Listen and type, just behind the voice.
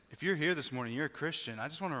If you're here this morning, you're a Christian, I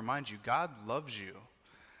just want to remind you, God loves you.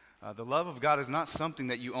 The love of God is not something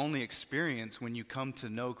that you only experience when you come to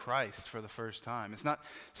know Christ for the first time. It's not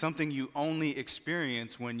something you only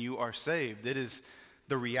experience when you are saved. It is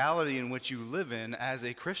the reality in which you live in as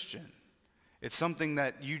a Christian. It's something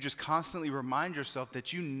that you just constantly remind yourself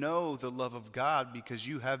that you know the love of God because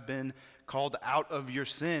you have been called out of your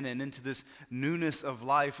sin and into this newness of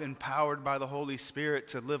life, empowered by the Holy Spirit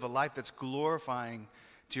to live a life that's glorifying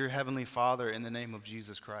to your Heavenly Father in the name of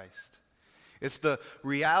Jesus Christ. It's the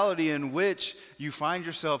reality in which you find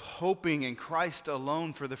yourself hoping in Christ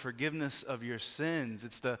alone for the forgiveness of your sins.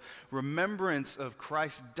 It's the remembrance of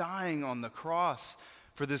Christ dying on the cross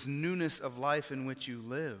for this newness of life in which you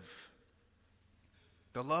live.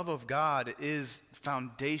 The love of God is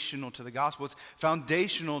foundational to the gospel. It's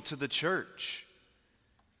foundational to the church.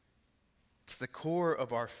 It's the core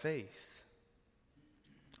of our faith.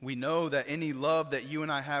 We know that any love that you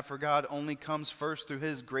and I have for God only comes first through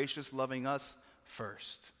His gracious loving us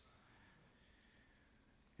first.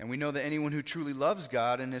 And we know that anyone who truly loves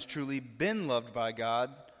God and has truly been loved by God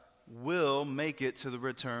will make it to the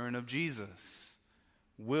return of Jesus,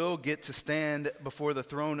 will get to stand before the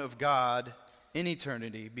throne of God in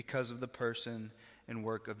eternity because of the person and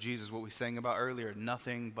work of Jesus. What we sang about earlier,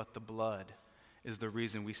 nothing but the blood is the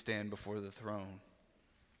reason we stand before the throne.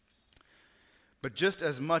 But just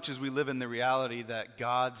as much as we live in the reality that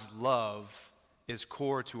God's love is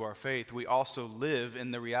core to our faith, we also live in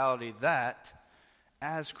the reality that,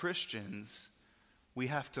 as Christians, we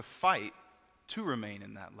have to fight to remain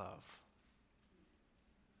in that love.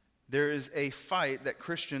 There is a fight that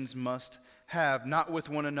Christians must have, not with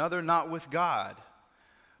one another, not with God,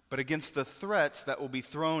 but against the threats that will be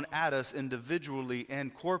thrown at us individually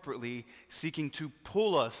and corporately, seeking to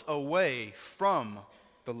pull us away from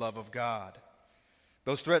the love of God.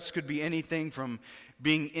 Those threats could be anything from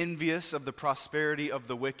being envious of the prosperity of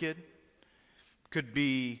the wicked, could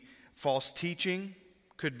be false teaching,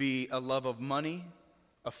 could be a love of money,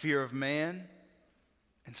 a fear of man,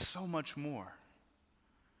 and so much more.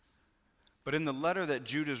 But in the letter that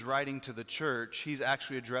Jude is writing to the church, he's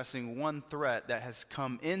actually addressing one threat that has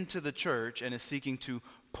come into the church and is seeking to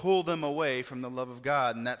pull them away from the love of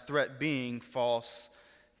God, and that threat being false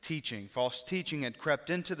teaching. False teaching had crept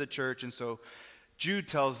into the church, and so Jude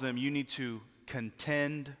tells them you need to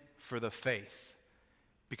contend for the faith,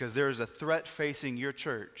 because there is a threat facing your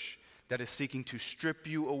church that is seeking to strip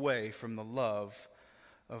you away from the love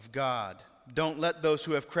of God. Don't let those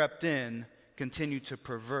who have crept in continue to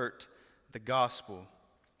pervert the gospel.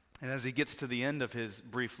 And as he gets to the end of his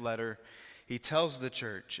brief letter, he tells the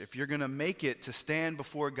church, if you're going to make it to stand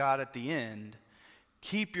before God at the end,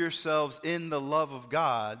 keep yourselves in the love of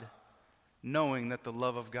God, knowing that the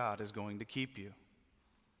love of God is going to keep you.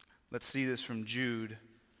 Let's see this from Jude,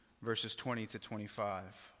 verses 20 to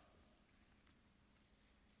 25.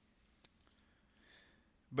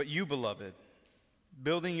 But you, beloved,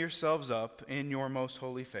 building yourselves up in your most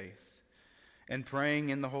holy faith, and praying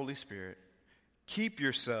in the Holy Spirit, keep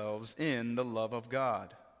yourselves in the love of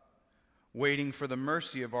God, waiting for the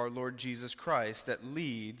mercy of our Lord Jesus Christ that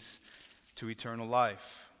leads to eternal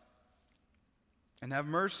life. And have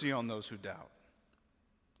mercy on those who doubt.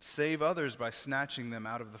 Save others by snatching them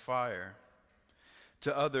out of the fire.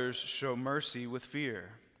 To others show mercy with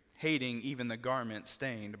fear, hating even the garment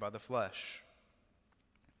stained by the flesh.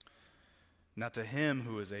 Now to Him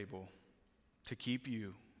who is able to keep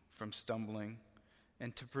you from stumbling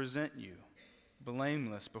and to present you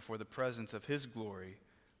blameless before the presence of His glory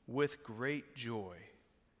with great joy,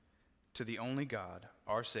 to the only God,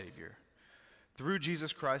 our Savior, through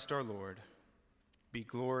Jesus Christ our Lord, be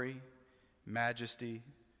glory, majesty,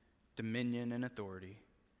 dominion, and authority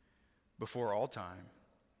before all time,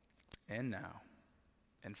 and now,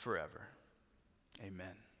 and forever.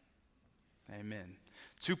 Amen. Amen.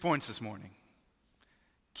 2 points this morning.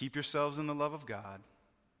 Keep yourselves in the love of God.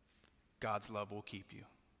 God's love will keep you.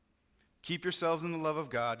 Keep yourselves in the love of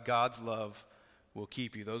God. God's love will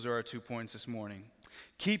keep you. Those are our 2 points this morning.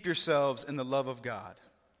 Keep yourselves in the love of God.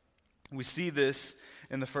 We see this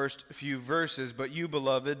in the first few verses. But you,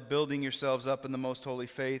 beloved, building yourselves up in the most holy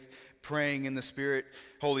faith, praying in the Spirit,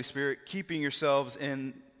 Holy Spirit, keep yourselves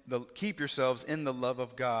in the love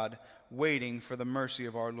of God, waiting for the mercy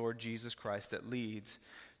of our Lord Jesus Christ that leads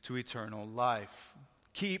to eternal life.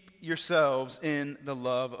 Keep yourselves in the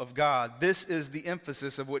love of God. This is the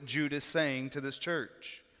emphasis of what Jude is saying to this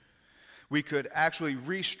church. We could actually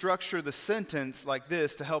restructure the sentence like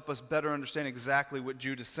this to help us better understand exactly what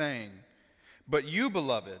Jude is saying. But you,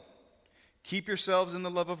 beloved, keep yourselves in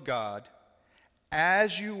the love of God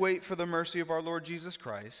as you wait for the mercy of our Lord Jesus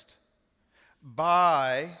Christ,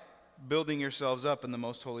 by building yourselves up in the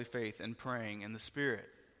most holy faith and praying in the Spirit.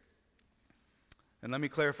 And let me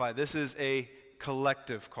clarify, this is a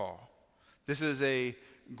collective call. This is a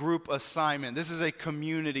group assignment. This is a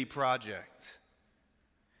community project.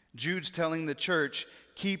 Jude's telling the church,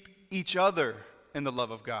 keep each other in the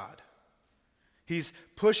love of God. He's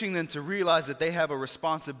pushing them to realize that they have a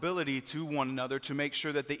responsibility to one another to make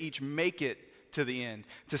sure that they each make it to the end,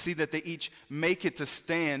 to see that they each make it to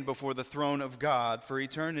stand before the throne of God for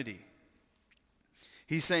eternity.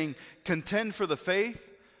 He's saying, contend for the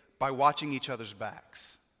faith by watching each other's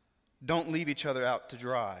backs. Don't leave each other out to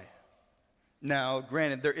dry. Now,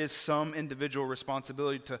 granted, there is some individual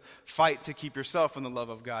responsibility to fight to keep yourself in the love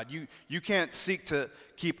of God. You can't seek to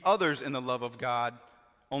keep others in the love of God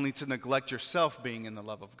only to neglect yourself being in the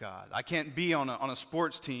love of God. I can't be on a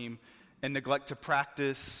sports team and neglect to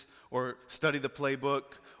practice or study the playbook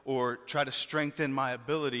or try to strengthen my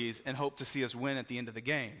abilities and hope to see us win at the end of the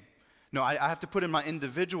game. No, I have to put in my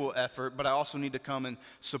individual effort, but I also need to come and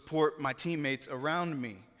support my teammates around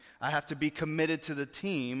me. I have to be committed to the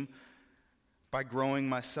team by growing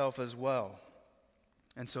myself as well.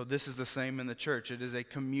 And so this is the same in the church. It is a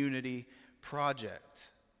community project.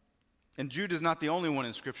 And Jude is not the only one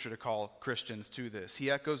in Scripture to call Christians to this.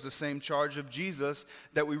 He echoes the same charge of Jesus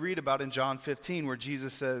that we read about in John 15, where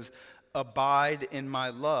Jesus says, "Abide in my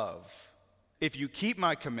love. If you keep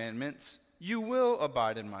my commandments, you will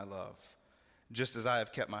abide in my love, just as I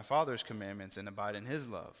have kept my Father's commandments and abide in his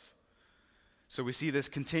love." So we see this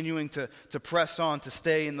continuing to press on, to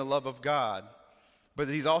stay in the love of God. But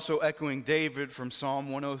he's also echoing David from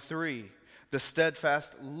Psalm 103. The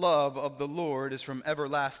steadfast love of the Lord is from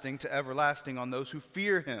everlasting to everlasting on those who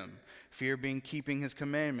fear him, fear being keeping his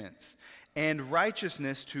commandments, and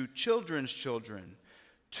righteousness to children's children,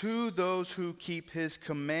 to those who keep his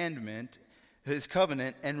commandment, his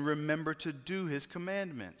covenant, and remember to do his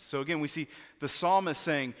commandments. So again, we see the psalmist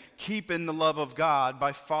saying, keep in the love of God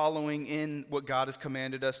by following in what God has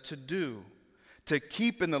commanded us to do. To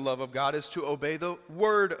keep in the love of God is to obey the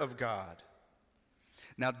word of God.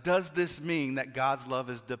 Now, does this mean that God's love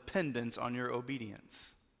is dependent on your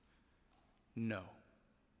obedience? No.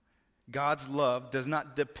 God's love does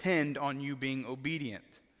not depend on you being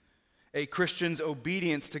obedient. A Christian's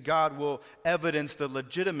obedience to God will evidence the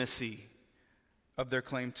legitimacy of their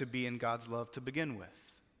claim to be in God's love to begin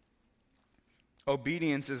with.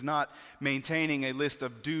 Obedience is not maintaining a list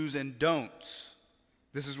of do's and don'ts.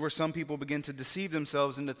 This is where some people begin to deceive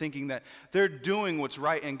themselves into thinking that they're doing what's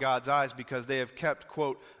right in God's eyes because they have kept,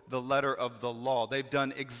 quote, the letter of the law. They've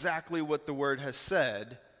done exactly what the word has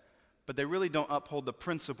said, but they really don't uphold the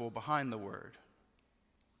principle behind the word.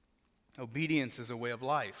 Obedience is a way of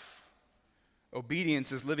life.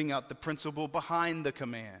 Obedience is living out the principle behind the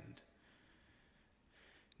command,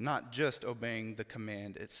 not just obeying the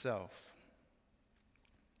command itself.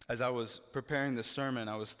 As I was preparing this sermon,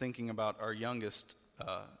 I was thinking about our youngest,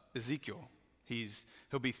 Ezekiel.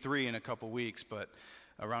 He'll be 3 in a couple weeks, but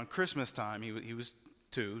around Christmas time, he was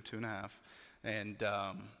 2.5, and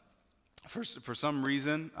for some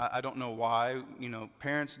reason, I don't know why,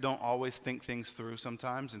 parents don't always think things through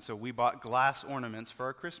sometimes, and so we bought glass ornaments for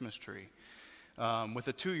our Christmas tree with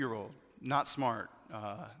a 2-year-old. Not smart.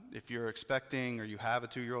 If you're expecting or you have a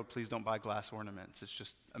 2-year-old, please don't buy glass ornaments. It's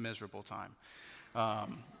just a miserable time.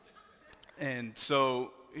 And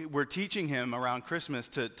so we're teaching him around Christmas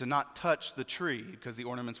to not touch the tree because the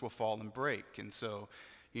ornaments will fall and break. And so,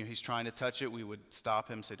 he's trying to touch it. We would stop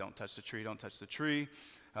him, say, don't touch the tree, don't touch the tree.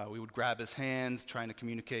 We would grab his hands, trying to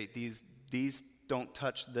communicate, these don't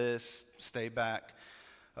touch this, stay back.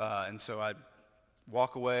 And so I'd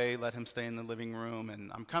walk away, let him stay in the living room,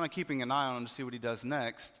 and I'm kind of keeping an eye on him to see what he does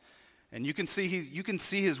next. And you can see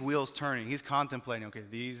his wheels turning. He's contemplating, okay,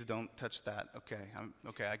 these don't touch that.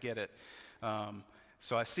 Okay, I get it.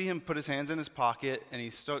 So I see him put his hands in his pocket, and he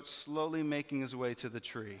starts slowly making his way to the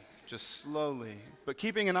tree, just slowly, but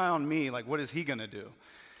keeping an eye on me, like, what is he going to do?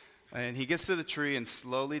 And he gets to the tree and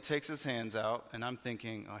slowly takes his hands out, and I'm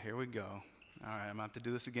thinking, oh, here we go. All right, I'm going to have to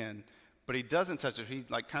do this again. But he doesn't touch it. He,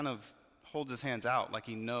 kind of holds his hands out like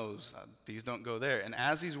he knows these don't go there. And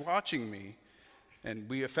as he's watching me, and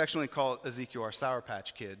we affectionately call Ezekiel our Sour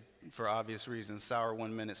Patch Kid for obvious reasons, sour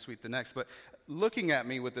 1 minute, sweet the next. But looking at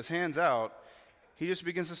me with his hands out, he just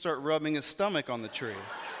begins to start rubbing his stomach on the tree.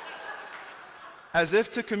 As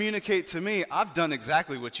if to communicate to me, I've done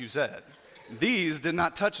exactly what you said. These did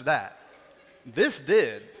not touch that. This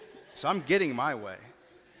did, so I'm getting my way.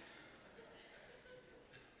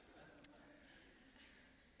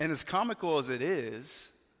 And as comical as it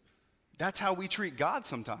is, that's how we treat God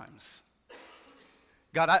sometimes.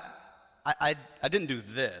 God, I didn't do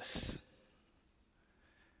this.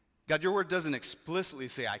 God, your word doesn't explicitly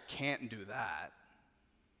say I can't do that.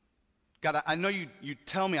 God, I know you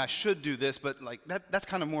tell me I should do this, but like that's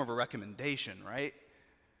kind of more of a recommendation, right?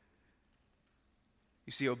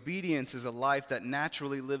 You see, obedience is a life that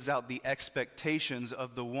naturally lives out the expectations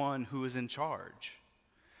of the one who is in charge,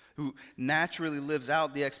 who naturally lives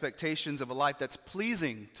out the expectations of a life that's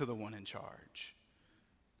pleasing to the one in charge.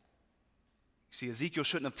 You see, Ezekiel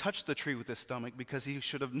shouldn't have touched the tree with his stomach because he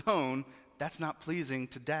should have known that's not pleasing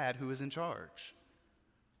to Dad who is in charge.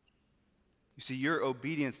 You see, your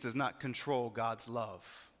obedience does not control God's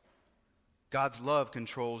love. God's love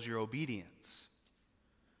controls your obedience.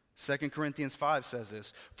 2 Corinthians 5 says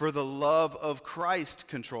this, "For the love of Christ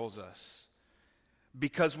controls us,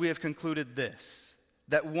 because we have concluded this,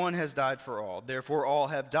 that one has died for all, therefore all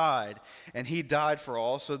have died, and he died for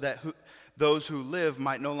all, so that those who live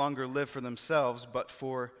might no longer live for themselves, but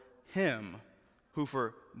for him who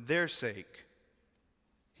for their sake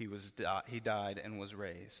he died and was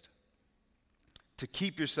raised." To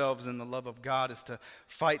keep yourselves in the love of God is to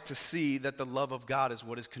fight to see that the love of God is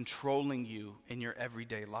what is controlling you in your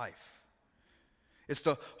everyday life. It's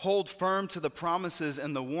to hold firm to the promises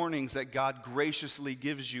and the warnings that God graciously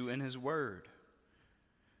gives you in his word.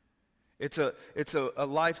 It's a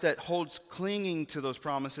life that holds clinging to those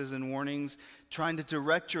promises and warnings, trying to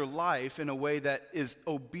direct your life in a way that is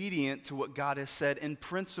obedient to what God has said in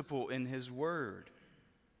principle in his word.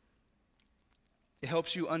 It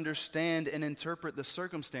helps you understand and interpret the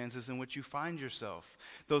circumstances in which you find yourself.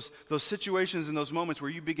 Those situations and those moments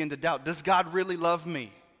where you begin to doubt, does God really love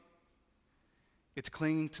me? It's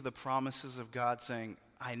clinging to the promises of God saying,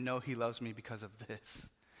 I know he loves me because of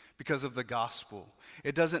this, because of the gospel.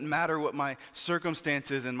 It doesn't matter what my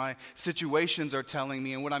circumstances and my situations are telling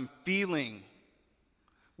me and what I'm feeling.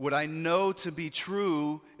 What I know to be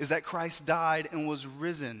true is that Christ died and was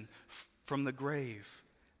risen from the grave.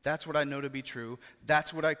 That's what I know to be true.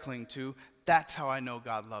 That's what I cling to. That's how I know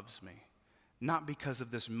God loves me. Not because of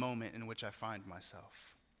this moment in which I find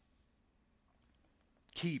myself.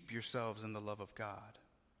 Keep yourselves in the love of God.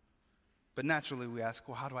 But naturally we ask,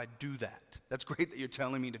 well, how do I do that? That's great that you're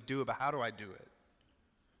telling me to do it, but how do I do it?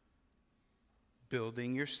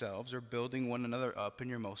 Building yourselves or building one another up in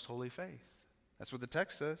your most holy faith. That's what the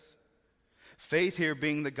text says. Faith here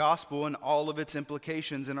being the gospel and all of its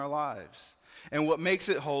implications in our lives. And what makes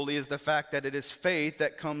it holy is the fact that it is faith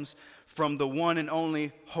that comes from the one and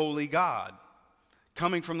only holy God.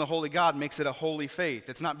 Coming from the holy God makes it a holy faith.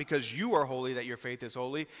 It's not because you are holy that your faith is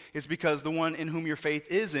holy. It's because the one in whom your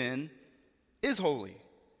faith is in is holy.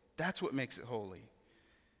 That's what makes it holy.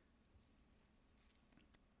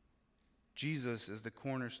 Jesus is the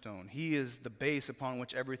cornerstone. He is the base upon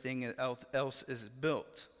which everything else is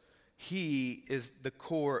built. He is the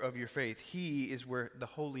core of your faith. He is where the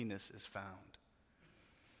holiness is found.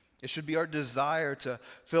 It should be our desire to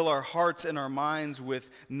fill our hearts and our minds with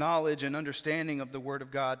knowledge and understanding of the Word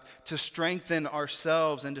of God, to strengthen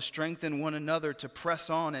ourselves and to strengthen one another, to press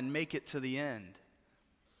on and make it to the end.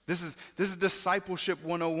 This is discipleship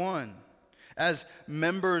 101. As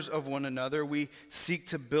members of one another, we seek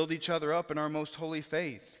to build each other up in our most holy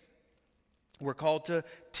faith. We're called to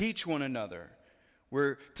teach one another.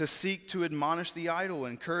 We're to seek to admonish the idle,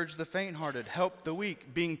 encourage the faint-hearted, help the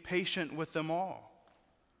weak, being patient with them all.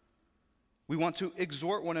 We want to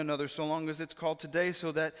exhort one another so long as it's called today,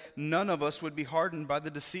 so that none of us would be hardened by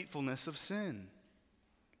the deceitfulness of sin.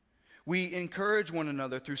 We encourage one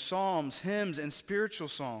another through psalms, hymns, and spiritual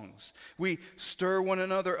songs. We stir one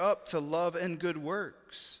another up to love and good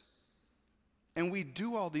works. And we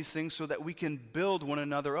do all these things so that we can build one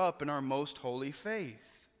another up in our most holy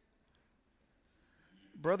faith.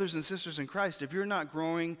 Brothers and sisters in Christ, if you're not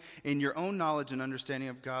growing in your own knowledge and understanding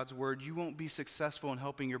of God's word, you won't be successful in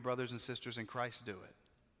helping your brothers and sisters in Christ do it.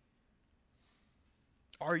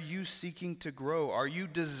 Are you seeking to grow? Are you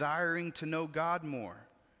desiring to know God more?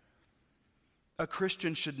 A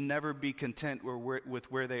Christian should never be content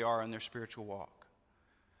with where they are in their spiritual walk.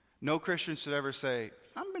 No Christian should ever say,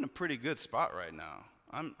 I'm in a pretty good spot right now.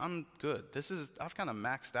 I'm good. I've kind of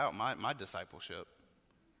maxed out my discipleship.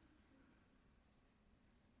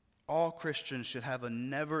 All Christians should have a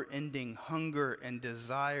never-ending hunger and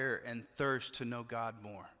desire and thirst to know God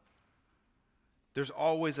more. There's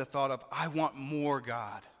always a thought of, I want more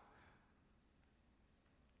God.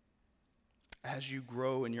 As you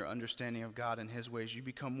grow in your understanding of God and his ways, you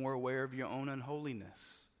become more aware of your own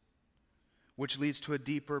unholiness, which leads to a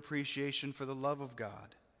deeper appreciation for the love of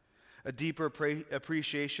God, a deeper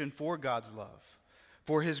appreciation for God's love,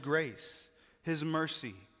 for his grace, his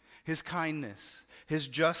mercy, his kindness, his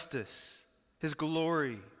justice, his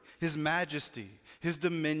glory, his majesty, his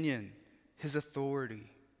dominion, his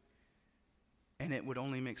authority, And it would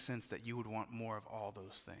only make sense that you would want more of all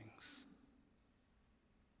those things.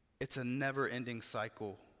 It's a never-ending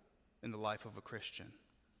cycle in the life of a Christian.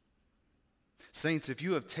 Saints, if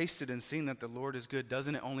you have tasted and seen that the Lord is good,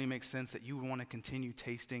 doesn't it only make sense that you would want to continue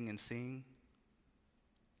tasting and seeing?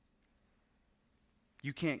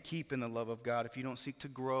 You can't keep in the love of God if you don't seek to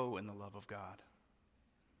grow in the love of God.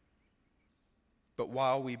 But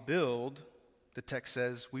while we build, the text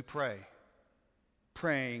says we pray,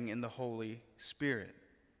 praying in the Holy Spirit.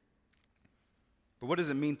 But what does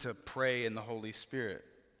it mean to pray in the Holy Spirit?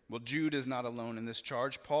 Well, Jude is not alone in this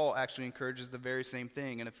charge. Paul actually encourages the very same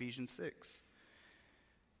thing in Ephesians 6.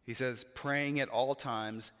 He says, praying at all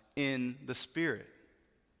times in the Spirit.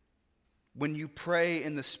 When you pray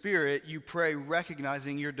in the Spirit, you pray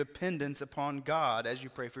recognizing your dependence upon God as you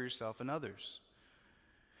pray for yourself and others.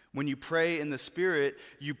 When you pray in the Spirit,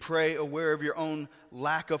 you pray aware of your own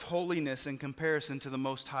lack of holiness in comparison to the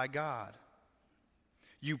Most High God.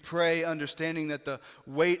 You pray understanding that the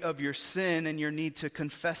weight of your sin and your need to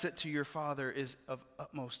confess it to your Father is of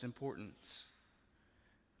utmost importance.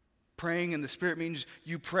 Praying in the Spirit means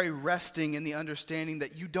you pray resting in the understanding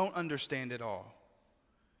that you don't understand it all,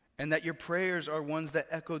 and that your prayers are ones that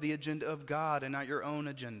echo the agenda of God and not your own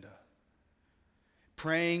agenda.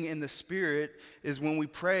 Praying in the Spirit is when we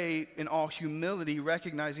pray in all humility,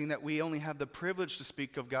 recognizing that we only have the privilege to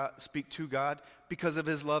speak to God because of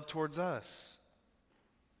His love towards us.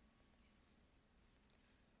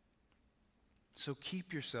 So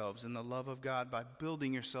keep yourselves in the love of God by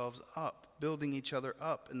building yourselves up, building each other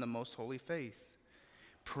up in the most holy faith,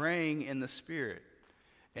 praying in the Spirit.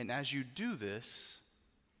 And as you do this,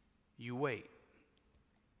 you wait.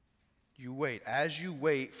 You wait. As you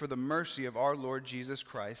wait for the mercy of our Lord Jesus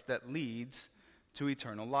Christ that leads to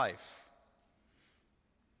eternal life.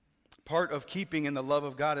 Part of keeping in the love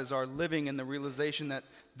of God is our living in the realization that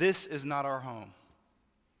this is not our home.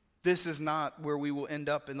 This is not where we will end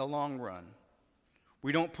up in the long run.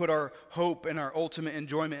 We don't put our hope and our ultimate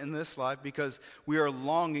enjoyment in this life because we are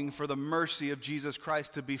longing for the mercy of Jesus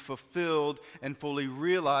Christ to be fulfilled and fully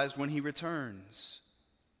realized when He returns.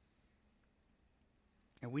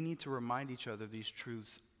 And we need to remind each other of these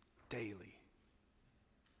truths daily.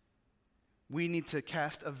 We need to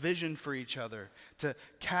cast a vision for each other, to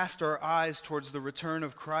cast our eyes towards the return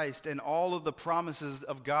of Christ and all of the promises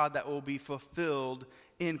of God that will be fulfilled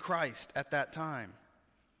in Christ at that time.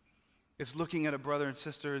 It's looking at a brother and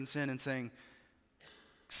sister in sin and saying,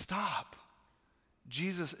 stop.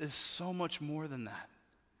 Jesus is so much more than that.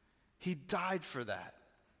 He died for that.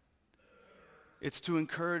 It's to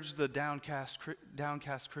encourage the downcast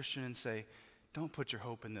Christian and say, don't put your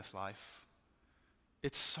hope in this life.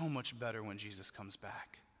 It's so much better when Jesus comes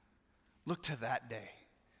back. Look to that day.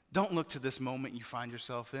 Don't look to this moment you find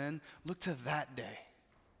yourself in. Look to that day.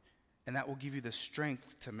 And that will give you the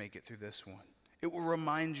strength to make it through this one. It will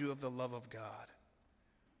remind you of the love of God.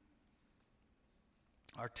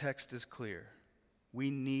 Our text is clear. We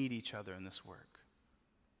need each other in this work.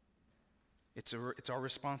 It's our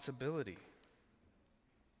responsibility.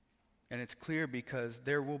 And it's clear because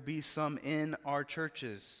there will be some in our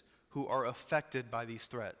churches who are affected by these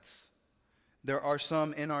threats. There are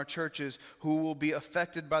some in our churches who will be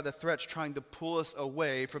affected by the threats trying to pull us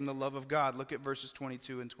away from the love of God. Look at verses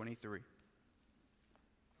 22 and 23.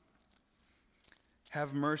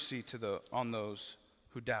 Have mercy on those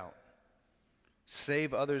who doubt.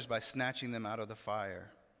 Save others by snatching them out of the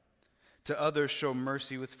fire. To others show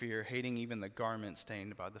mercy with fear, hating even the garment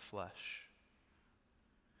stained by the flesh.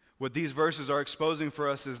 What these verses are exposing for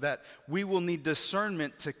us is that we will need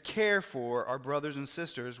discernment to care for our brothers and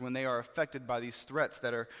sisters when they are affected by these threats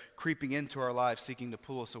that are creeping into our lives, seeking to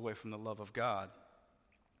pull us away from the love of God.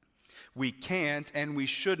 We can't and we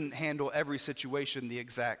shouldn't handle every situation the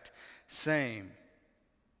exact same.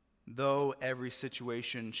 Though every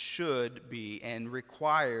situation should be and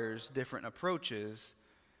requires different approaches,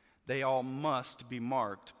 they all must be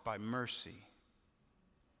marked by mercy.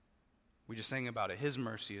 We just sang about it. His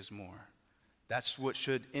mercy is more. That's what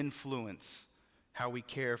should influence how we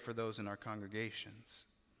care for those in our congregations.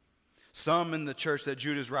 Some in the church that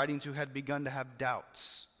Jude is writing to had begun to have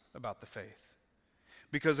doubts about the faith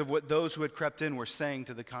because of what those who had crept in were saying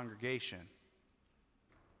to the congregation.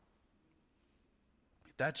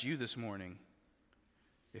 That's you this morning.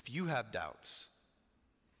 If you have doubts,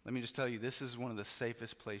 let me just tell you, this is one of the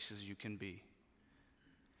safest places you can be.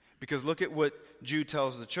 Because look at what Jude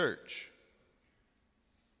tells the church.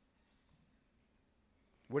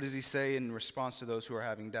 What does he say in response to those who are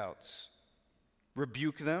having doubts?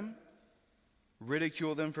 Rebuke them,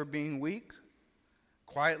 ridicule them for being weak,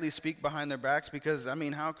 quietly speak behind their backs, because,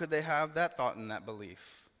 how could they have that thought and that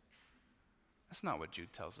belief? That's not what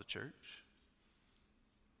Jude tells the church.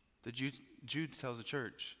 Jude tells the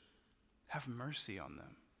church, have mercy on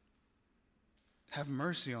them. Have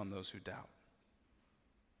mercy on those who doubt.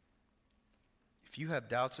 If you have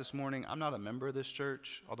doubts this morning, I'm not a member of this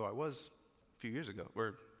church, although I was a few years ago,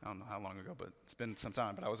 or I don't know how long ago, but it's been some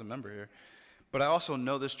time, but I was a member here. But I also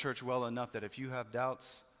know this church well enough that if you have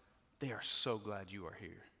doubts, they are so glad you are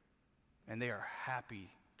here. And they are happy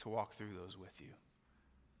to walk through those with you.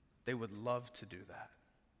 They would love to do that.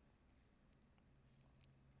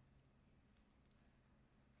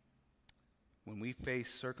 When we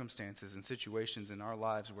face circumstances and situations in our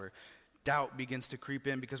lives where doubt begins to creep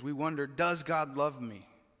in because we wonder, does God love me?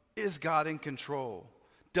 Is God in control?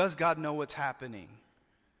 Does God know what's happening?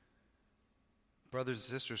 Brothers and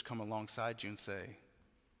sisters come alongside you and say,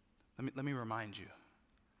 let me remind you.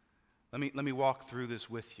 Let me walk through this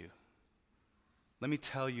with you. Let me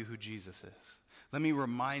tell you who Jesus is. Let me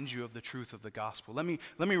remind you of the truth of the gospel. Let me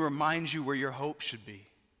remind you where your hope should be.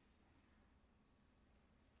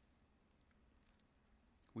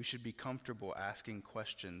 We should be comfortable asking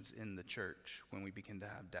questions in the church when we begin to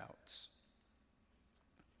have doubts.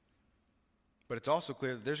 But it's also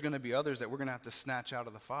clear that there's going to be others that we're going to have to snatch out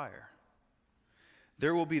of the fire.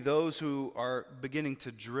 There will be those who are beginning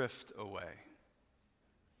to drift away.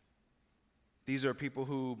 These are people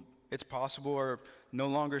who, it's possible, are no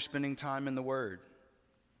longer spending time in the Word.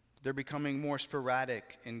 They're becoming more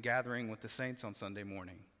sporadic in gathering with the saints on Sunday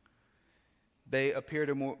morning. They appear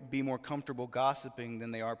to be more comfortable gossiping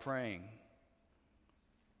than they are praying.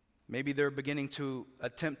 Maybe they're beginning to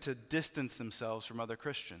attempt to distance themselves from other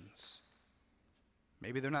Christians.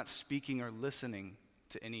 Maybe they're not speaking or listening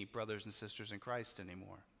to any brothers and sisters in Christ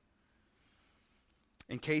anymore.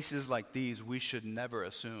 In cases like these, we should never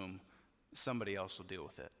assume somebody else will deal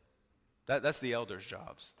with it. That's the elders'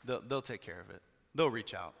 jobs. They'll take care of it. They'll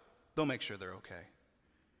reach out. They'll make sure they're okay.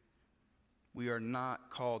 We are not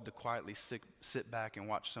called to quietly sit back and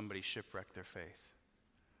watch somebody shipwreck their faith.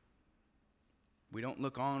 We don't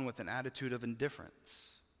look on with an attitude of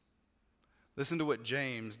indifference. Listen to what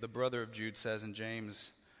James, the brother of Jude, says in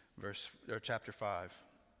James chapter 5.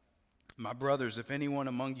 My brothers, if anyone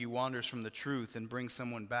among you wanders from the truth and brings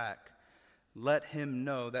someone back, let him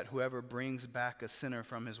know that whoever brings back a sinner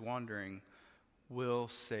from his wandering will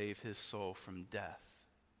save his soul from death.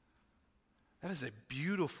 That is a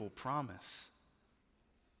beautiful promise.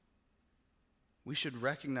 We should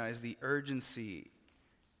recognize the urgency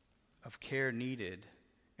of care needed,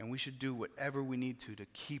 and we should do whatever we need to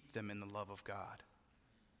keep them in the love of God.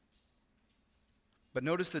 But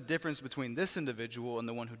notice the difference between this individual and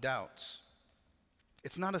the one who doubts.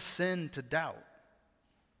 It's not a sin to doubt.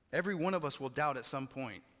 Every one of us will doubt at some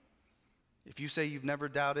point. If you say you've never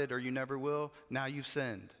doubted or you never will, now you've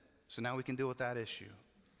sinned. So now we can deal with that issue.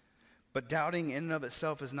 But doubting in and of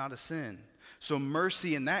itself is not a sin. So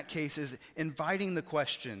mercy in that case is inviting the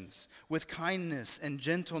questions with kindness and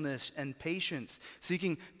gentleness and patience,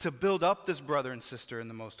 seeking to build up this brother and sister in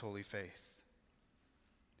the most holy faith.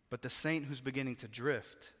 But the saint who's beginning to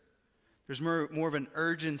drift, there's more of an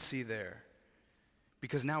urgency there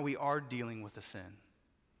because now we are dealing with a sin.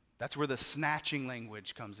 That's where the snatching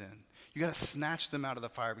language comes in. You got to snatch them out of the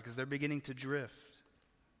fire because they're beginning to drift.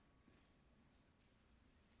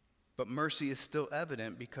 But mercy is still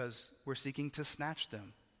evident because we're seeking to snatch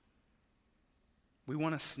them. We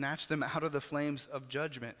want to snatch them out of the flames of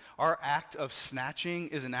judgment. Our act of snatching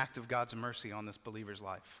is an act of God's mercy on this believer's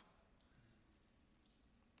life.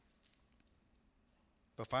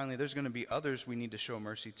 But finally, there's going to be others we need to show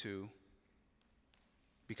mercy to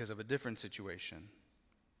because of a different situation.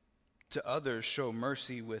 To others, show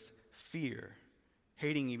mercy with fear,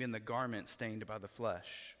 hating even the garment stained by the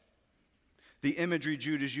flesh. The imagery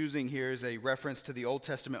Jude is using here is a reference to the Old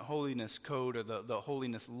Testament holiness code or the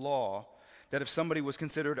holiness law, that if somebody was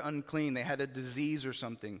considered unclean, they had a disease or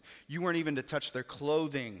something, you weren't even to touch their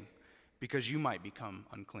clothing because you might become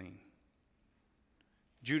unclean.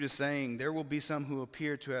 Jude is saying there will be some who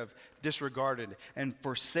appear to have disregarded and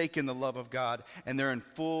forsaken the love of God, and they're in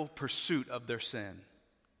full pursuit of their sin.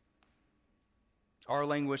 Our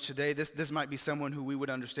language today, this might be someone who we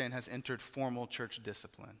would understand has entered formal church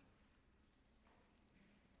discipline.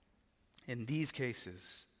 In these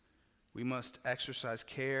cases, we must exercise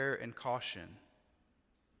care and caution.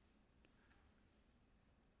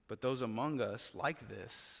 But those among us like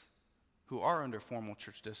this, who are under formal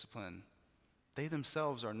church discipline, they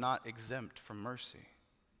themselves are not exempt from mercy.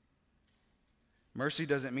 Mercy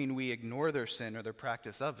doesn't mean we ignore their sin or their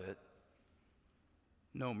practice of it.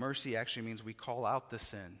 No, mercy actually means we call out the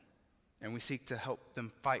sin and we seek to help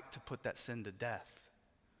them fight to put that sin to death.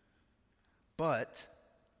 But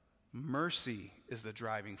Mercy is the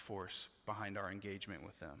driving force behind our engagement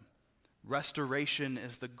with them. Restoration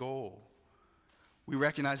is the goal. We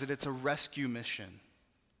recognize that it's a rescue mission,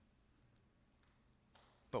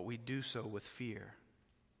 but we do so with fear.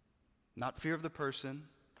 Not fear of the person,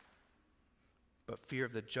 but fear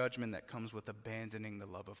of the judgment that comes with abandoning the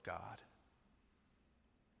love of God.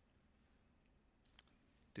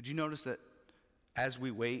 Did you notice that as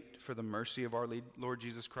we wait for the mercy of our Lord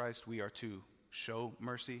Jesus Christ, we are to show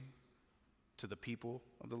mercy to the people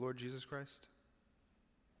of the Lord Jesus Christ?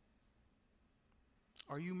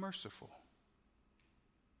 Are you merciful?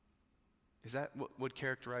 Is that what would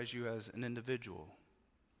characterize you as an individual?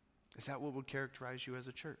 Is that what would characterize you as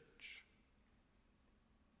a church?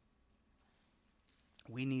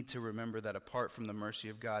 We need to remember that apart from the mercy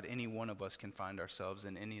of God, any one of us can find ourselves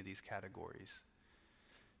in any of these categories.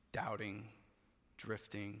 Doubting,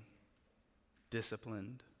 drifting,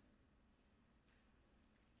 disciplined.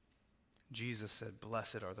 Jesus said,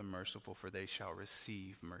 "Blessed are the merciful, for they shall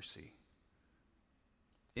receive mercy."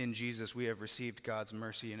 In Jesus, we have received God's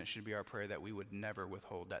mercy, and it should be our prayer that we would never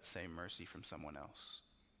withhold that same mercy from someone else.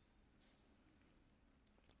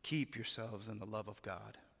 Keep yourselves in the love of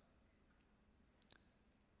God.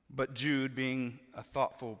 But Jude, being a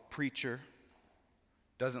thoughtful preacher,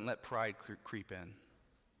 doesn't let pride creep in.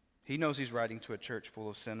 He knows he's writing to a church full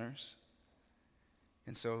of sinners.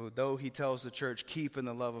 And so though he tells the church, keep in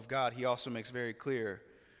the love of God, he also makes very clear,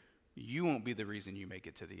 you won't be the reason you make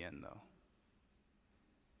it to the end, though.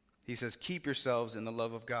 He says, keep yourselves in the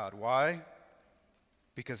love of God. Why?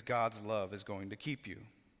 Because God's love is going to keep you.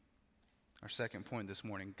 Our second point this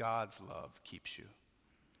morning, God's love keeps you.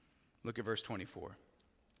 Look at verse 24.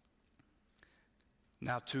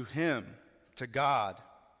 Now to him, to God,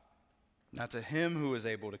 now to him who is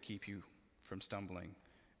able to keep you from stumbling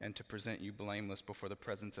and to present you blameless before the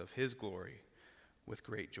presence of his glory with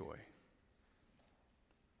great joy.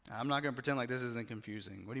 Now, I'm not going to pretend like this isn't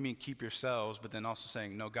confusing. What do you mean keep yourselves, but then also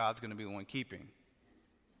saying, no, God's going to be the one keeping?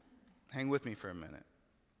 Hang with me for a minute.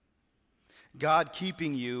 God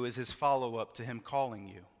keeping you is his follow-up to him calling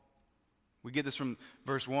you. We get this from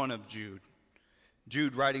verse 1 of Jude.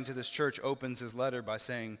 Jude, writing to this church, opens his letter by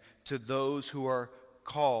saying, to those who are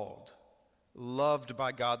called, loved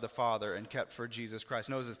by God the Father, and kept for Jesus Christ.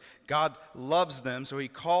 Notice this, God loves them, so he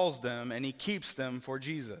calls them, and he keeps them for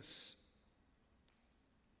Jesus.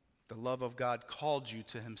 The love of God called you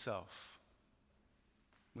to himself.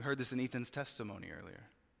 We heard this in Ethan's testimony earlier.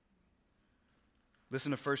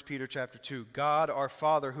 Listen to 1 Peter chapter 2. God our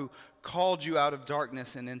Father who called you out of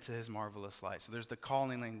darkness and into his marvelous light. So there's the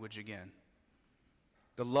calling language again.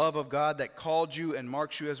 The love of God that called you and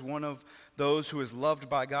marks you as one of those who is loved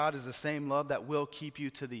by God is the same love that will keep you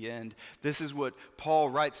to the end. This is what Paul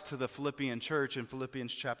writes to the Philippian church in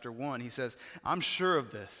Philippians chapter 1. He says, I'm sure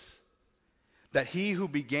of this, that he who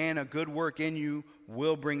began a good work in you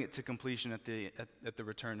will bring it to completion at the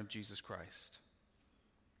return of Jesus Christ.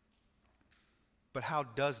 But how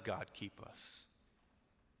does God keep us?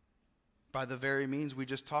 By the very means we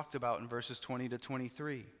just talked about in verses 20 to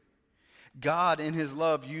 23. God, in his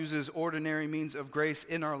love, uses ordinary means of grace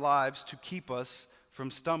in our lives to keep us from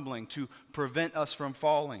stumbling, to prevent us from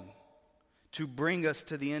falling, to bring us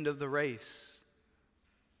to the end of the race.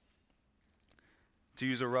 To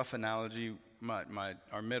use a rough analogy,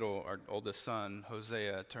 our oldest son,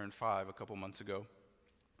 Hosea, turned 5 a couple months ago.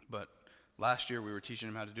 But last year we were teaching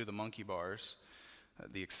him how to do the monkey bars,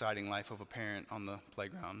 the exciting life of a parent on the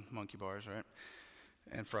playground, monkey bars, right?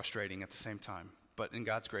 And frustrating at the same time. But in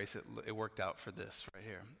God's grace, it worked out for this right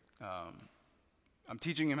here. I'm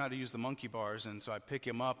teaching him how to use the monkey bars, and so I pick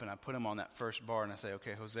him up and I put him on that first bar, and I say,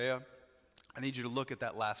 okay, Hosea, I need you to look at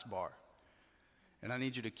that last bar. And I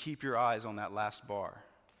need you to keep your eyes on that last bar.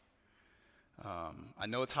 I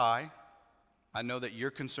know it's high. I know that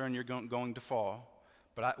you're concerned you're going to fall.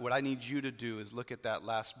 But what I need you to do is look at that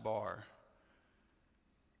last bar.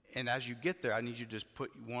 And as you get there, I need you to just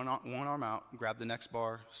put one arm out, grab the next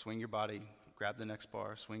bar, swing your body, grab the next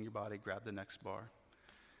bar, swing your body, grab the next bar.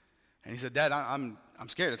 And he said, Dad, I'm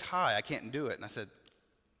scared. It's high. I can't do it. And I said,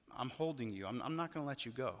 I'm holding you. I'm not going to let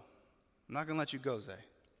you go. I'm not going to let you go, Zay.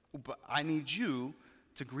 But I need you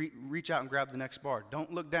to reach out and grab the next bar.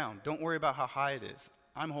 Don't look down. Don't worry about how high it is.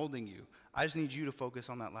 I'm holding you. I just need you to focus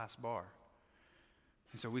on that last bar.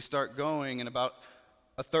 And so we start going, and about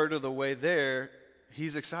a third of the way there,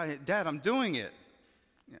 he's excited. Dad, I'm doing it.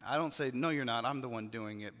 I don't say, no, you're not. I'm the one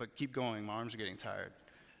doing it, but keep going. My arms are getting tired.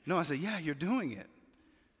 No, I say, yeah, you're doing it.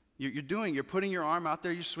 You're putting your arm out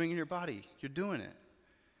there. You're swinging your body. You're doing it.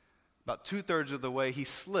 About 2/3 of the way, he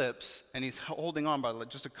slips, and he's holding on by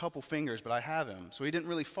just a couple fingers, but I have him. So he didn't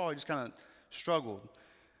really fall. He just kind of struggled.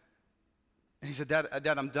 And he said, Dad,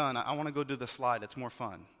 I'm done. I want to go do the slide. It's more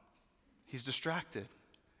fun. He's distracted.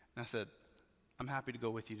 And I said, I'm happy to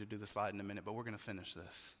go with you to do the slide in a minute, but we're going to finish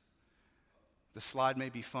this. The slide may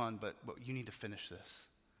be fun, but you need to finish this.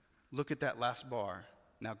 Look at that last bar.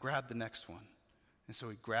 Now grab the next one. And so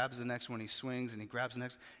he grabs the next one, he swings, and he grabs the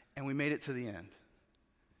next, and we made it to the end.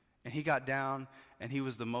 And he got down, and he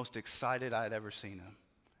was the most excited I had ever seen him.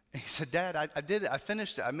 And he said, Dad, I did it. I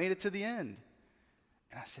finished it. I made it to the end.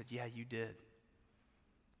 And I said, yeah, you did.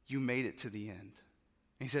 You made it to the end.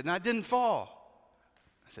 And he said, and I didn't fall.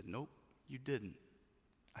 I said, nope, you didn't.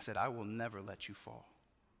 I said, I will never let you fall.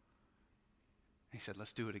 And he said,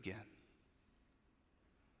 let's do it again.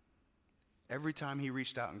 Every time he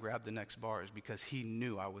reached out and grabbed the next bar is because he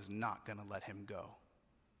knew I was not going to let him go.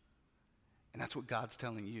 And that's what God's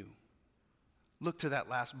telling you. Look to that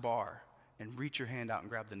last bar and reach your hand out and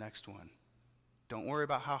grab the next one. Don't worry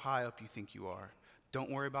about how high up you think you are.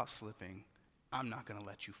 Don't worry about slipping. I'm not going to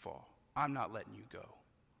let you fall. I'm not letting you go.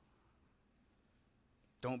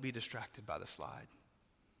 Don't be distracted by the slide.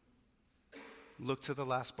 Look to the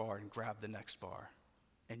last bar and grab the next bar,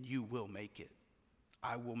 and you will make it.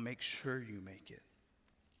 I will make sure you make it.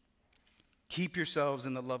 Keep yourselves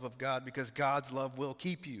in the love of God, because God's love will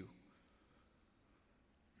keep you.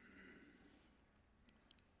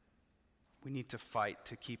 We need to fight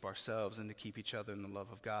to keep ourselves and to keep each other in the love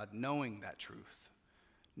of God, knowing that truth.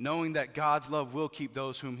 Knowing that God's love will keep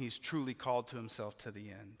those whom he's truly called to himself to the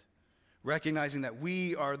end. Recognizing that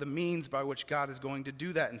we are the means by which God is going to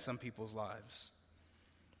do that in some people's lives.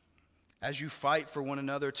 As you fight for one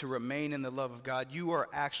another to remain in the love of God, you are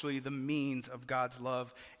actually the means of God's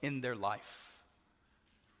love in their life.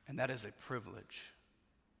 And that is a privilege.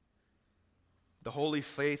 The holy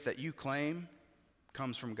faith that you claim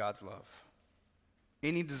comes from God's love.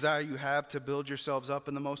 Any desire you have to build yourselves up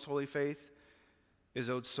in the most holy faith is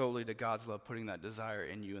owed solely to God's love putting that desire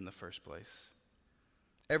in you in the first place.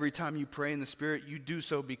 Every time you pray in the Spirit, you do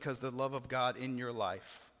so because the love of God in your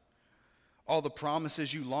life. All the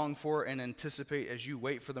promises you long for and anticipate as you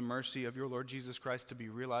wait for the mercy of your Lord Jesus Christ to be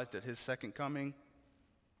realized at his second coming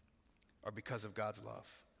are because of God's love.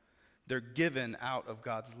 They're given out of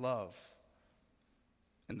God's love.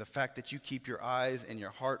 And the fact that you keep your eyes and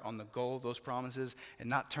your heart on the goal of those promises and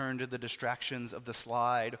not turn to the distractions of the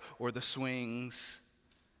slide or the swings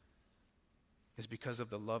is because of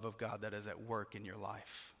the love of God that is at work in your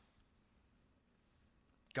life.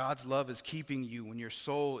 God's love is keeping you when your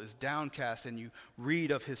soul is downcast and you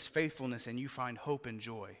read of his faithfulness and you find hope and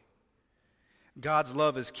joy. God's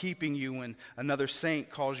love is keeping you when another saint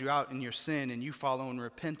calls you out in your sin and you follow in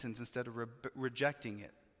repentance instead of rejecting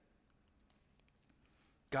it.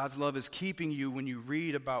 God's love is keeping you when you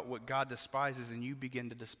read about what God despises and you begin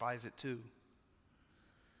to despise it too.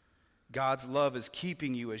 God's love is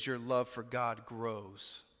keeping you as your love for God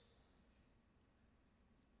grows.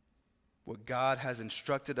 What God has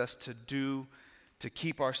instructed us to do to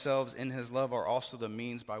keep ourselves in his love are also the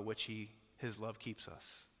means by which his love keeps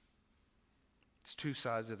us. It's two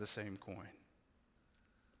sides of the same coin.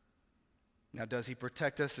 Now, does he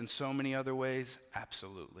protect us in so many other ways?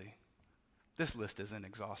 Absolutely. This list isn't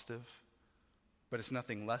exhaustive, but it's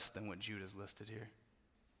nothing less than what Judah's listed here.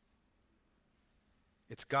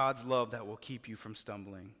 It's God's love that will keep you from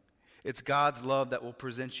stumbling. It's God's love that will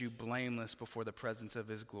present you blameless before the presence of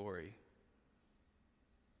his glory.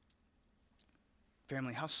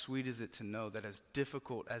 Family, how sweet is it to know that as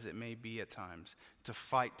difficult as it may be at times to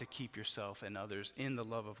fight to keep yourself and others in the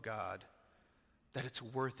love of God, that it's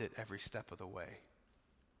worth it every step of the way.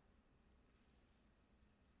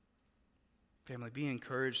 Family, be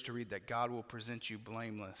encouraged to read that God will present you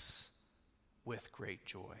blameless with great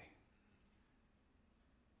joy.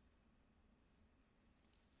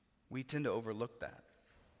 We tend to overlook that.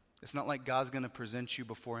 It's not like God's going to present you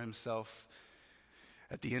before himself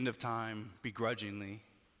at the end of time begrudgingly.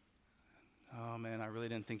 Oh man, I really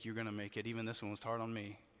didn't think you were going to make it. Even this one was hard on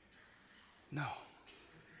me. No.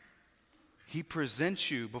 He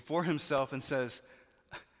presents you before himself and says,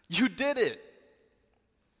 you did it.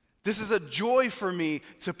 This is a joy for me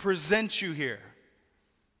to present you here.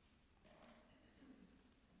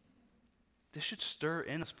 This should stir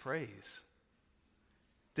in us praise.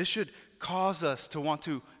 This should cause us to want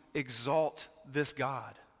to exalt this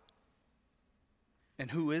God.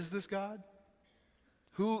 And who is this God?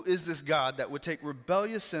 Who is this God that would take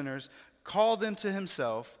rebellious sinners, call them to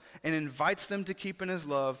himself, and invites them to keep in his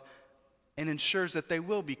love, and ensures that they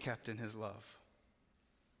will be kept in his love?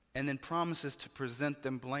 And then promises to present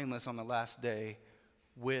them blameless on the last day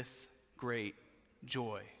with great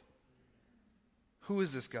joy. Who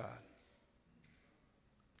is this God?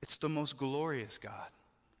 It's the most glorious God,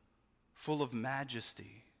 full of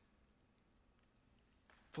majesty,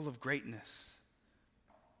 full of greatness,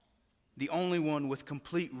 the only one with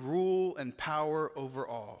complete rule and power over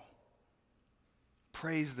all.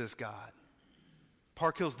 Praise this God.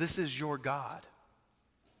 Park Hills, this is your God.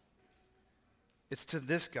 It's to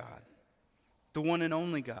this God, the one and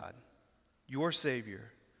only God, your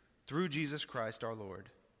Savior, through Jesus Christ our Lord,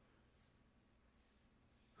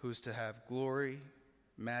 who is to have glory,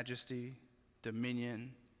 majesty,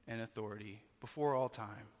 dominion, and authority before all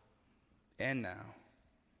time, and now,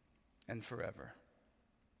 and forever.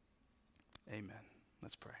 Amen.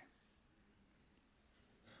 Let's pray.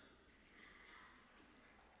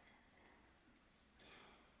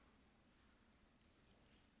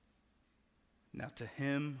 Now to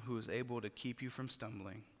him who is able to keep you from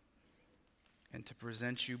stumbling and to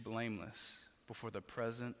present you blameless before the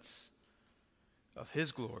presence of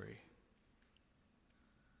his glory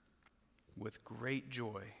with great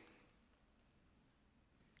joy,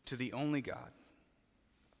 to the only God,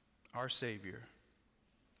 our Savior,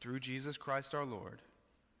 through Jesus Christ our Lord,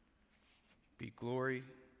 be glory,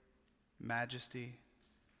 majesty,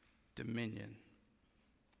 dominion,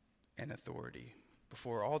 and authority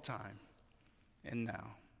before all time, and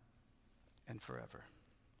now, and forever.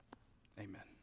 Amen.